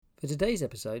For today's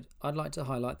episode, I'd like to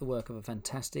highlight the work of a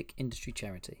fantastic industry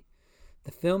charity.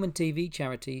 The Film and TV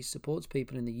Charity supports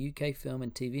people in the UK film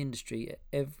and TV industry at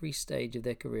every stage of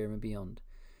their career and beyond.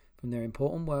 From their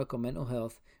important work on mental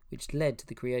health, which led to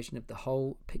the creation of the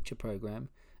Whole Picture programme,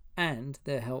 and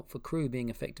their help for crew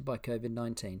being affected by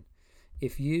COVID-19.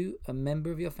 If you, a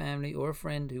member of your family or a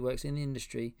friend who works in the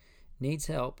industry, needs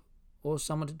help or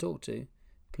someone to talk to,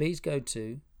 please go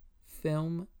to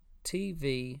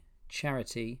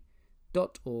filmtvcharity.org.uk.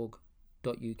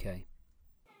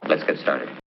 Let's get started.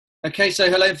 Okay, so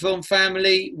hello film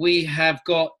family. We have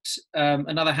got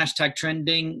another hashtag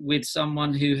trending with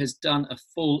someone who has done a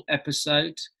full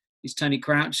episode. He's Tony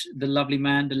Crouch, the lovely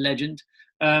man, the legend.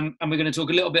 And we're going to talk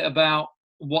a little bit about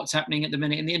what's happening at the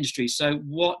minute in the industry. So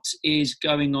what is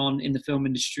going on in the film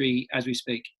industry as we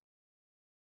speak?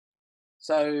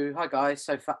 So, hi guys.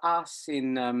 So for us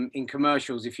in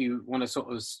commercials, if you want to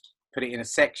sort of put it in a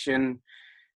section,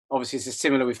 obviously it's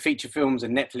similar with feature films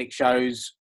and Netflix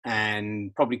shows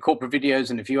and probably corporate videos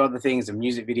and a few other things and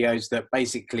music videos, that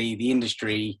basically the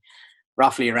industry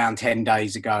roughly around 10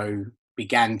 days ago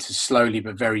began to slowly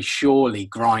but very surely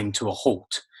grind to a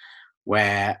halt,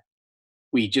 where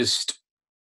we just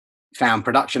found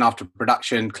production after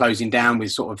production closing down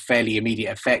with sort of fairly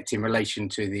immediate effect in relation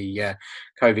to the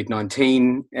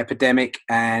COVID-19 epidemic.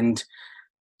 And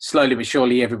slowly but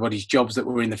surely everybody's jobs that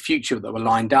were in the future that were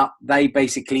lined up, they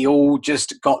basically all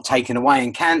just got taken away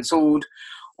and cancelled,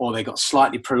 or they got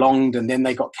slightly prolonged and then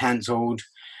they got cancelled.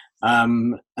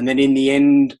 And then in the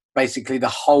end, basically the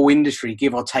whole industry,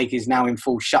 give or take, is now in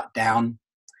full shutdown,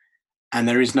 and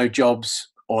there is no jobs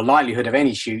or likelihood of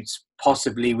any shoots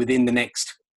possibly within the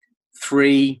next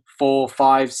 3, 4,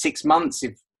 5, 6 months,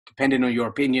 if depending on your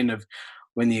opinion of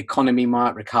when the economy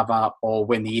might recover or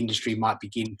when the industry might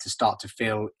begin to start to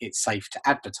feel it's safe to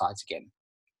advertise again.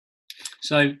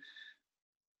 So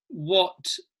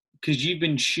because you've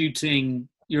been shooting,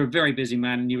 you're a very busy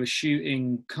man, and you were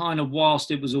shooting kind of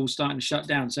whilst it was all starting to shut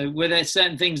down. So were there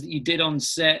certain things that you did on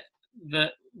set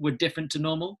that were different to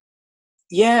normal?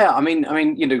 Yeah, I mean,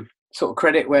 sort of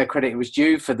credit where credit was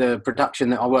due for the production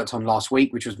that I worked on last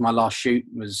week, which was my last shoot.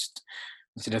 I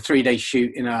did a 3-day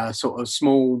shoot in a sort of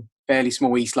fairly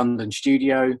small East London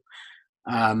studio.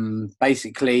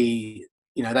 Basically,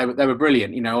 they were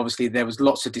brilliant. Obviously there was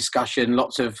lots of discussion,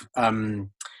 lots of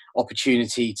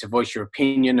opportunity to voice your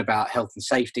opinion about health and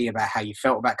safety, about how you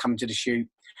felt about coming to the shoot.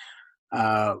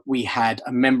 We had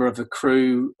a member of the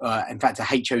crew, in fact a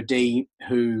HOD,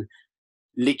 who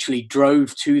literally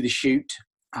drove to the shoot,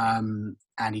 and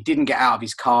he didn't get out of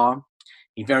his car.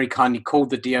 He very kindly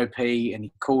called the DOP and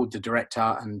he called the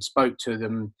director and spoke to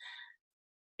them.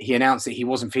 He announced that he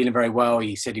wasn't feeling very well.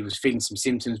 He said he was feeling some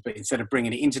symptoms, but instead of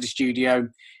bringing it into the studio,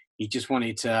 he just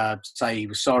wanted to say he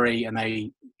was sorry. And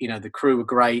the crew were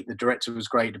great. The director was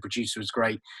great. The producer was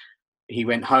great. He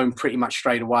went home pretty much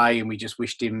straight away, and we just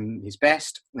wished him his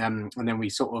best. And then we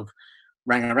sort of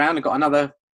rang around and got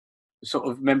another sort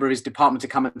of member of his department to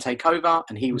come and take over,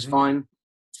 and he was fine.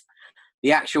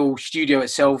 The actual studio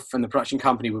itself and the production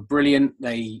company were brilliant.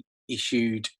 They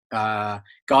issued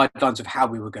guidelines of how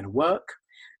we were going to work,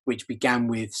 which began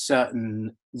with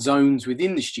certain zones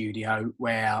within the studio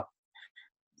where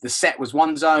the set was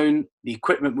one zone, the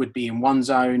equipment would be in one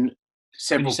zone.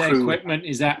 When you say equipment,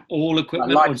 is that all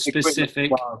equipment or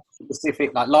specific?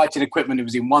 Specific, like lighting equipment, it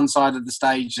was in one side of the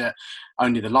stage that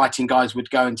only the lighting guys would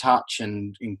go and touch,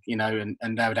 and they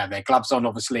would have their gloves on,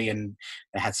 obviously, and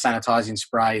they had sanitizing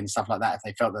spray and stuff like that if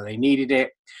they felt that they needed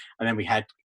it. And then we had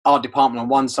art department on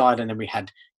one side, and then we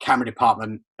had camera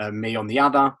department, me on the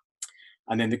other.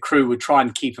 And then the crew would try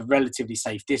and keep a relatively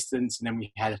safe distance. And then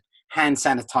we had hand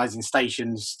sanitizing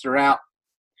stations throughout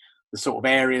the sort of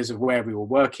areas of where we were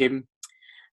working.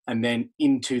 And then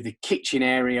into the kitchen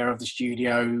area of the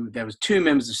studio, there was 2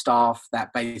 members of staff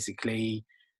that basically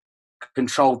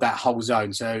controlled that whole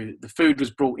zone. So the food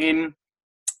was brought in,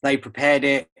 they prepared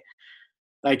it,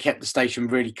 they kept the station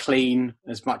really clean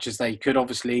as much as they could,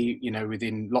 obviously,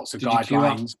 within lots of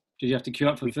guidelines. Did you have to queue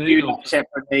up for food? We queued up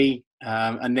separately,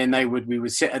 and then we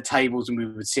would sit at tables, and we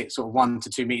would sit sort of 1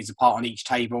 to 2 meters apart on each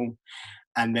table.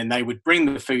 And then they would bring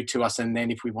the food to us, and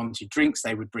then if we wanted drinks,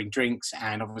 they would bring drinks,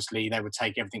 and obviously they would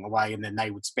take everything away, and then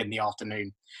they would spend the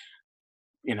afternoon,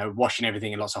 washing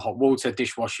everything in lots of hot water,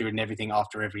 dishwasher and everything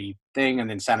after everything, and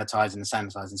then sanitizing.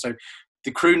 So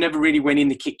the crew never really went in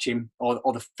the kitchen or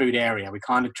the food area. We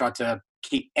kind of tried to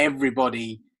keep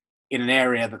everybody in an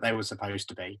area that they were supposed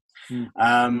to be.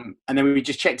 And then we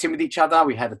just checked in with each other.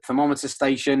 We had a thermometer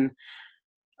station.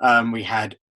 We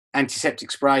had antiseptic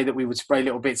spray that we would spray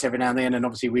little bits every now and then, and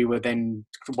obviously we were then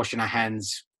washing our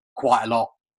hands quite a lot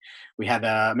We had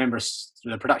a member of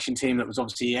the production team that was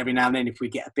obviously every now and then, if we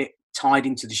get a bit tied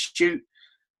into the shoot,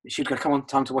 she'd go, "Come on,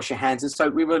 time to wash your hands." And so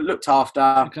we were looked after.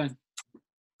 Okay.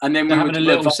 And then So we having would a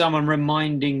little someone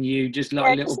reminding you, just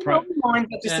like a little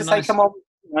just to say, "Come on,"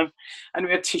 And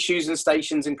we had tissues and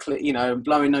stations and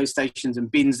blowing nose stations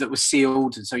and bins that were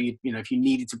sealed. And so if you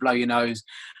needed to blow your nose,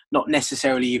 not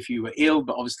necessarily if you were ill,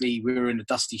 but obviously we were in a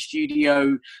dusty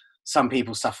studio. Some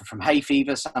people suffer from hay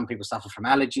fever. Some people suffer from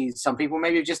allergies. Some people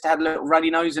maybe just had a little runny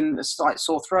nose and a slight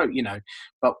sore throat.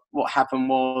 But what happened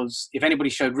was, if anybody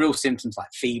showed real symptoms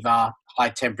like fever, high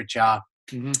temperature.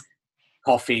 Mm-hmm.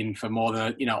 Coughing for more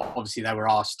than, obviously they were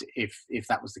asked if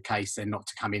that was the case, then not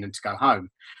to come in and to go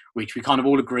home, which we kind of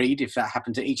all agreed if that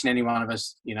happened to each and any one of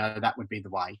us, that would be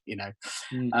the way,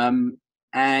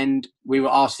 and we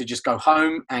were asked to just go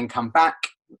home and come back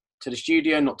to the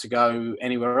studio, not to go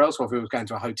anywhere else, or if we were going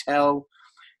to a hotel,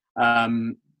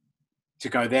 to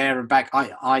go there and back.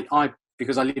 I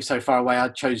because I live so far away, I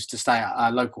chose to stay at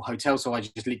a local hotel, so I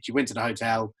just literally went to the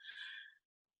hotel,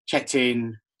 checked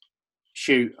in,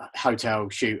 shoot, hotel,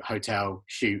 shoot, hotel,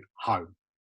 shoot, home.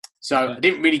 So I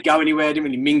didn't really go anywhere. I didn't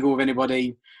really mingle with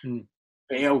anybody.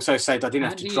 But he also said I didn't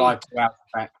have to drive 2 hours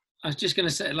back. I was just going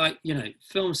to say,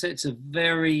 film sets are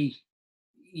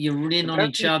you're in on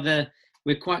each other.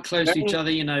 We're quite close to each other.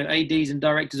 ADs and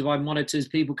directors by monitors.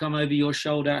 People come over your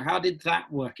shoulder. How did that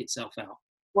work itself out?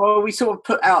 Well, we sort of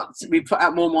put out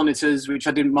more monitors, which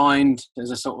I didn't mind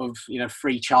as a sort of,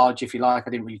 free charge, if you like. I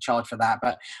didn't really charge for that,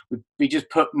 but we just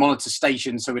put monitor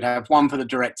stations. So we'd have one for the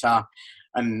director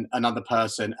and another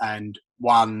person, and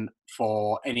one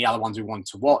for any other ones we wanted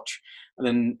to watch. And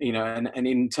then, and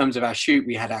in terms of our shoot,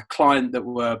 we had our client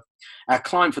for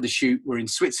the shoot were in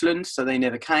Switzerland, so they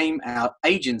never came. Our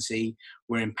agency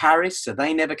were in Paris, so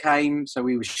they never came. So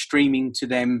we were streaming to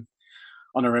them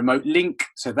on a remote link,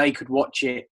 so they could watch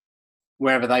it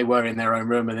wherever they were in their own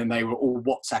room, and then they were all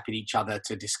WhatsApping each other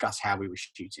to discuss how we were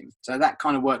shooting. So that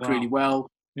kind of worked really well.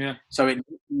 Yeah. So it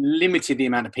limited the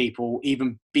amount of people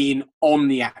even being on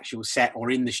the actual set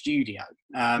or in the studio.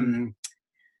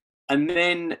 And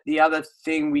then the other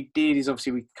thing we did is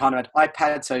obviously we kind of had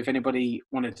iPads. So if anybody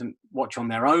wanted to watch on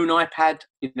their own iPad,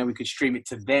 we could stream it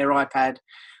to their iPad.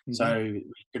 Mm-hmm. So it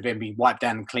could then be wiped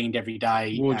down and cleaned every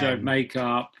day. Wardrobe,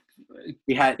 makeup.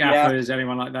 We had gaffers,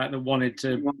 anyone like that wanted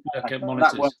to look at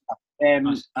monitors.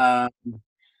 Nice.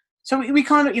 So we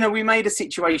kind of, we made a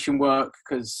situation work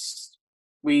because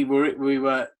we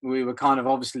were kind of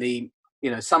obviously,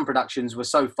 some productions were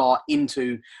so far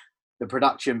into the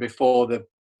production before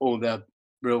all the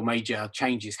real major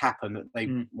changes happened that they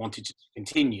wanted to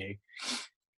continue.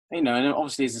 And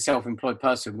obviously as a self-employed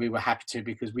person, we were happy to,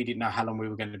 because we didn't know how long we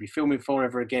were going to be filming for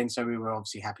ever again. So we were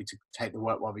obviously happy to take the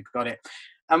work while we got it.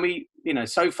 And we,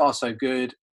 so far so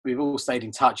good. We've all stayed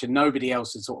in touch, and nobody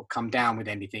else has sort of come down with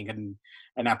anything.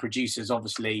 And our producers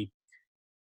obviously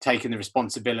taken the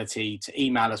responsibility to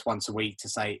email us once a week to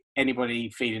say, anybody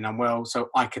feeling unwell, so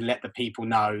I can let the people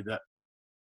know that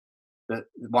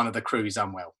one of the crew is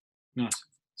unwell. Nice.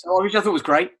 So which I thought was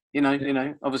great,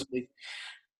 obviously.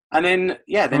 And then,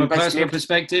 from a personal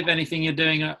perspective, anything you're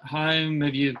doing at home,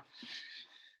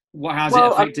 how's it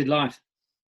affected life?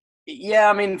 Yeah,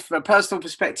 I mean, from a personal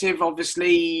perspective,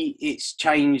 obviously it's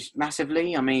changed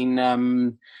massively. I mean,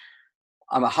 I'm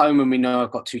at home and we know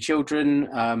I've got 2 children.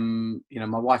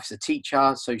 My wife's a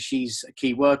teacher, so she's a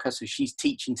key worker, so she's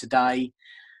teaching today.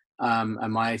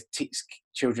 And my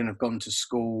children have gone to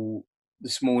school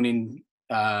this morning,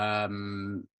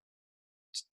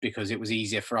 because it was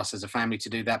easier for us as a family to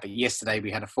do that. But yesterday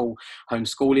we had a full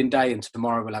homeschooling day, and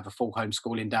tomorrow we'll have a full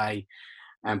homeschooling day,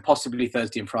 and possibly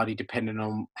Thursday and Friday, depending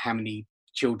on how many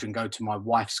children go to my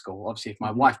wife's school. Obviously, if my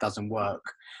wife doesn't work,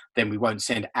 then we won't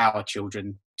send our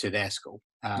children to their school.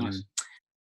 Nice.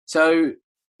 So,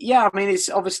 yeah, I mean, it's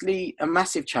obviously a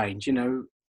massive change,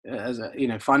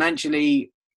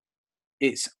 financially,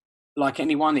 it's like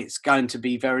anyone, it's going to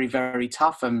be very, very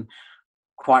tough. And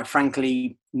quite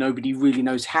frankly, nobody really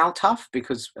knows how tough,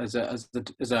 because as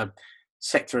a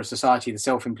sector of society, the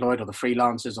self-employed or the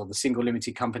freelancers or the single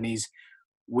limited companies,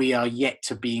 we are yet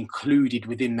to be included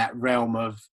within that realm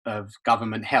of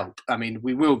government help. I mean,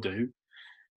 we will do,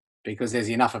 because there's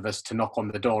enough of us to knock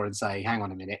on the door and say, hang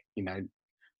on a minute,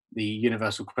 the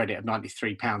universal credit of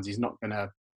 £93 is not going to,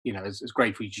 as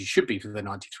grateful as you should be for the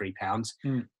 £93,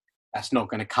 that's not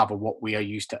going to cover what we are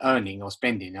used to earning or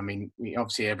spending. I mean,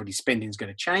 obviously everybody's spending is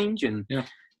going to change,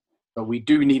 but we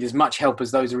do need as much help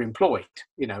as those are employed.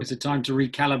 It's a time to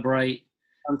recalibrate.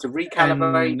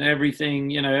 And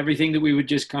everything, everything that we were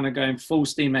just kind of going full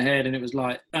steam ahead, and it was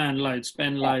like earn loads,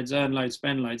 spend loads, earn loads,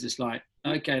 spend loads. It's like,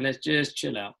 okay, let's just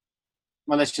chill out.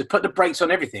 well, let's just put the brakes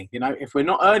on everything. If we're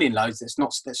not earning loads,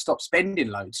 let's stop spending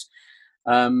loads.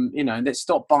 Let's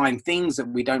stop buying things that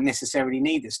we don't necessarily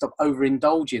need. Let's stop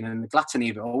overindulging and the gluttony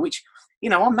of it all, which,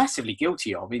 I'm massively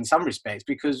guilty of in some respects,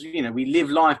 because, we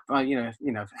live life by,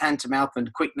 hand to mouth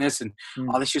and quickness and,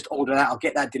 let's just order that. I'll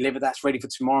get that delivered. That's ready for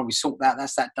tomorrow. We sort that.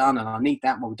 That's that done. And I need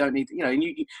that. Well, we don't need,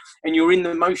 and you're in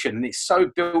the motion, and it's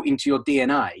so built into your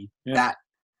DNA that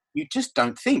you just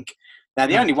don't think. Now,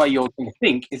 the only way you're going to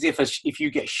think is if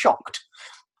you get shocked.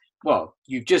 Well,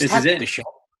 you've just had the shock.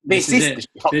 This is the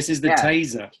shock. This is the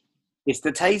taser. It's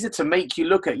the taser to make you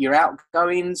look at your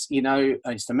outgoings,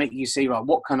 it's to make you see, right,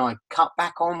 what can I cut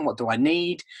back on? What do I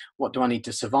need? What do I need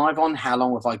to survive on? How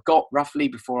long have I got roughly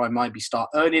before I maybe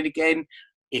start earning again?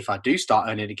 If I do start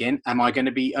earning again, am I going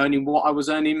to be earning what I was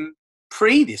earning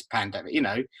pre this pandemic?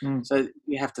 So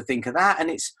you have to think of that.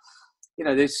 And it's,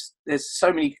 there's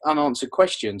so many unanswered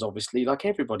questions, obviously, like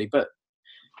everybody, but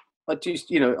I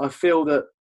just, I feel that,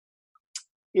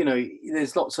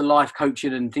 there's lots of life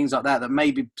coaching and things like that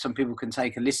maybe some people can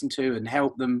take and listen to and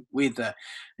help them with.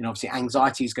 Obviously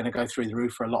anxiety is going to go through the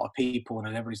roof for a lot of people,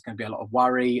 and there's going to be a lot of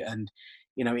worry, and,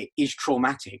 it is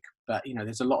traumatic, but,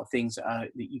 there's a lot of things that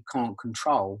you can't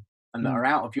control and that are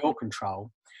out of your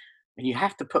control. And you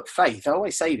have to put faith. I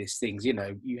always say these things,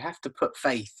 you have to put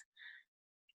faith,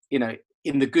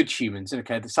 in the good humans.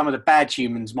 Okay, some of the bad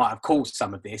humans might have caused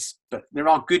some of this, but there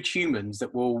are good humans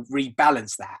that will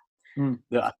rebalance that.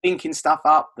 That are thinking stuff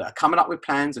up, that are coming up with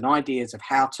plans and ideas of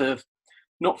how to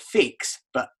not fix,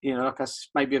 but, like I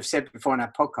maybe have said before in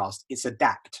our podcast, it's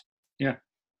adapt. Yeah.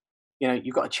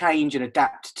 You've got to change and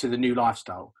adapt to the new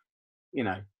lifestyle,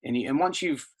 and once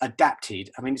you've adapted,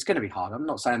 I mean, it's going to be hard. I'm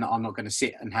not saying that I'm not going to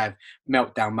sit and have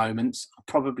meltdown moments. I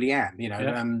probably am,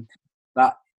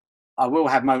 but I will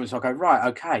have moments where I go, right,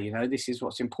 okay, this is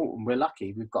what's important. We're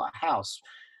lucky. We've got a house.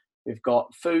 We've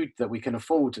got food that we can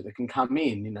afford that can come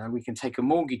in. We can take a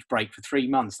mortgage break for 3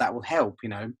 months. That will help.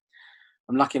 I'm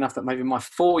lucky enough that maybe my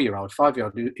 5-year-old,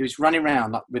 who's running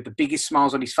around like with the biggest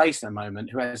smiles on his face at the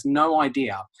moment, who has no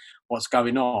idea what's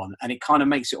going on, and it kind of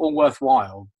makes it all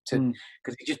worthwhile because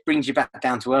it just brings you back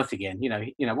down to earth again.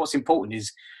 What's important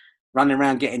is running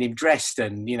around getting him dressed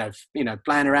and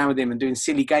playing around with him and doing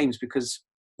silly games, because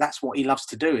that's what he loves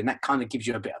to do, and that kind of gives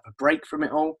you a bit of a break from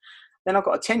it all. Then I've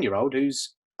got a 10-year-old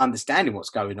who's understanding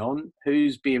what's going on,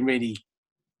 who's being really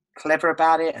clever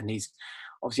about it, and he's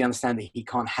obviously understand that he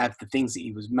can't have the things that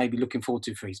he was maybe looking forward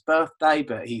to for his birthday,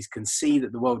 but he can see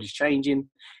that the world is changing.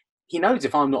 He knows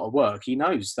if I'm not at work, he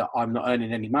knows that I'm not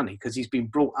earning any money, because he's been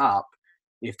brought up,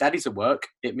 if daddy's at work,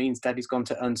 it means daddy's gone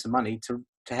to earn some money to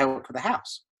help for the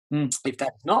house. If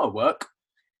daddy's not at work,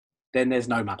 then there's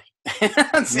no money.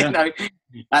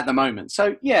 At the moment.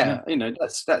 So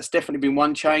that's definitely been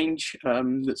one change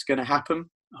that's going to happen.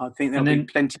 I think there'll be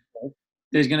plenty more.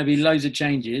 There's going to be loads of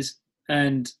changes,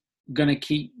 and going to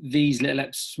keep these little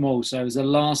eps small. So as a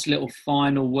last little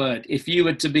final word, if you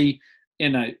were to be,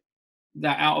 that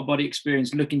out of body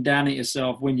experience, looking down at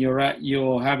yourself when you're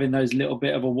having those little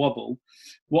bit of a wobble,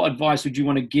 what advice would you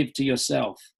want to give to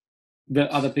yourself that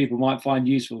other people might find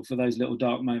useful for those little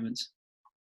dark moments?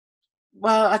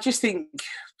 Well, I just think,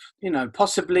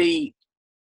 possibly,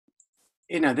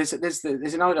 there's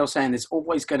an old saying, there's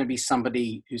always going to be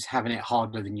somebody who's having it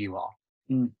harder than you are.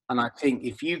 And I think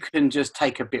if you can just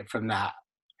take a bit from that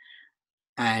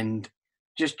and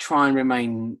just try and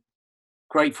remain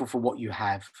grateful for what you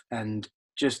have, and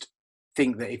just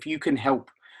think that if you can help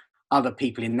other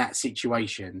people in that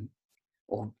situation,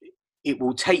 or it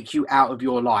will take you out of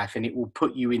your life and it will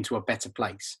put you into a better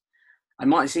place. It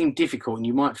might seem difficult, and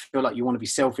you might feel like you want to be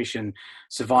selfish and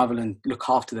survival and look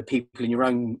after the people in your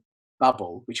own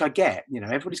bubble, which I get.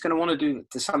 Everybody's going to want to do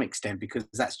it to some extent, because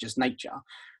that's just nature.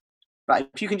 But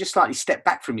if you can just slightly step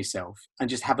back from yourself and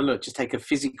just have a look, just take a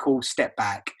physical step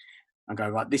back and go,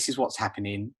 right, this is what's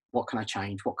happening. What can I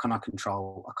change? What can I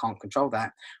control? I can't control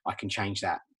that. I can change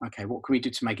that. Okay, what can we do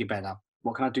to make it better?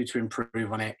 What can I do to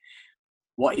improve on it?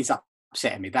 What is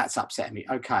upsetting me? That's upsetting me.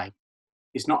 Okay,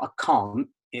 it's not a can't.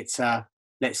 It's a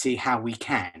let's see how we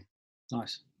can.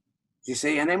 Nice. You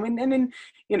see, and then and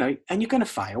you're going to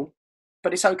fail,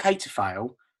 but it's okay to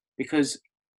fail, because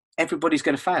everybody's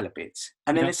going to fail a bit.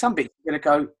 And then there's some bits you're going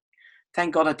to go,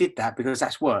 thank God I did that, because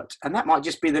that's worked. And that might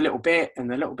just be the little bit and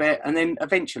the little bit, and then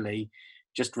eventually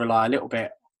just rely a little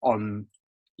bit on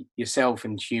yourself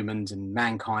and humans and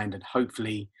mankind, and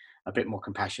hopefully a bit more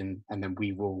compassion, and then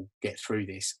we will get through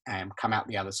this and come out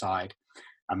the other side.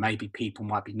 And maybe people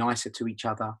might be nicer to each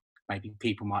other. Maybe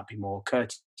people might be more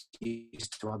courteous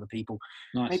to other people.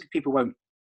 Nice. Maybe people won't,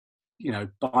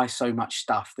 buy so much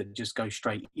stuff that just goes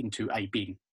straight into a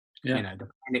bin. Yeah. The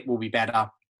planet will be better.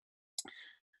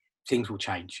 things will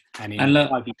change. And look,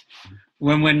 5 years,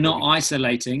 when we're not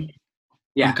isolating,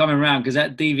 I'm coming around, because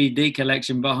that DVD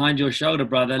collection behind your shoulder,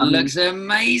 brother, looks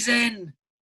amazing.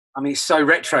 I mean, it's so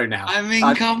retro now. I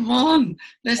mean, come on,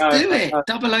 let's do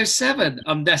it. 007.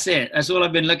 That's it. That's all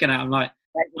I've been looking at. I'm like,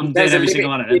 I'm doing every single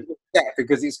one of them.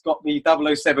 Because it's got the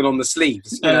 007 on the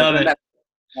sleeves. I love it.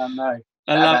 I know.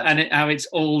 I love how it's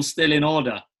all still in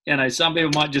order. You know, some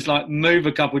people might just like move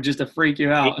a couple just to freak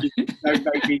you out. Don't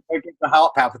get the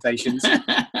heart palpitations.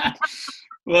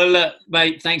 Well, look,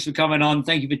 mate, thanks for coming on.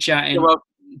 Thank you for chatting. You're welcome.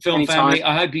 Film Anytime. family,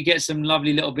 I hope you get some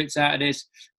lovely little bits out of this.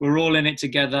 We're all in it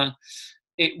together.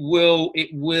 It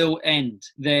will end.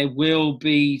 There will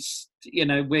be, you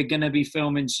know, we're going to be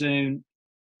filming soon.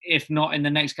 If not in the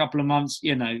next couple of months,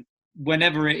 you know,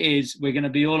 whenever it is, we're going to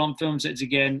be all on film sets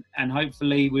again, and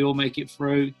hopefully we all make it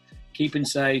through, keeping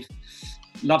safe.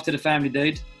 Love to the family,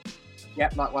 dude. Yeah,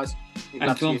 likewise.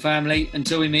 And film family,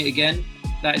 until we meet again,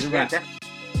 that is a wrap.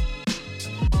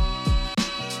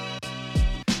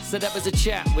 So that was a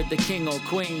chat with the king or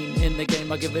queen. In the game,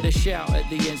 I give it a shout at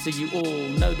the end so you all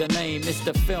know the name. It's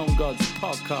the Film Gods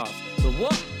Podcast. The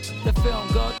what? The Film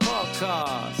God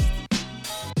Podcast.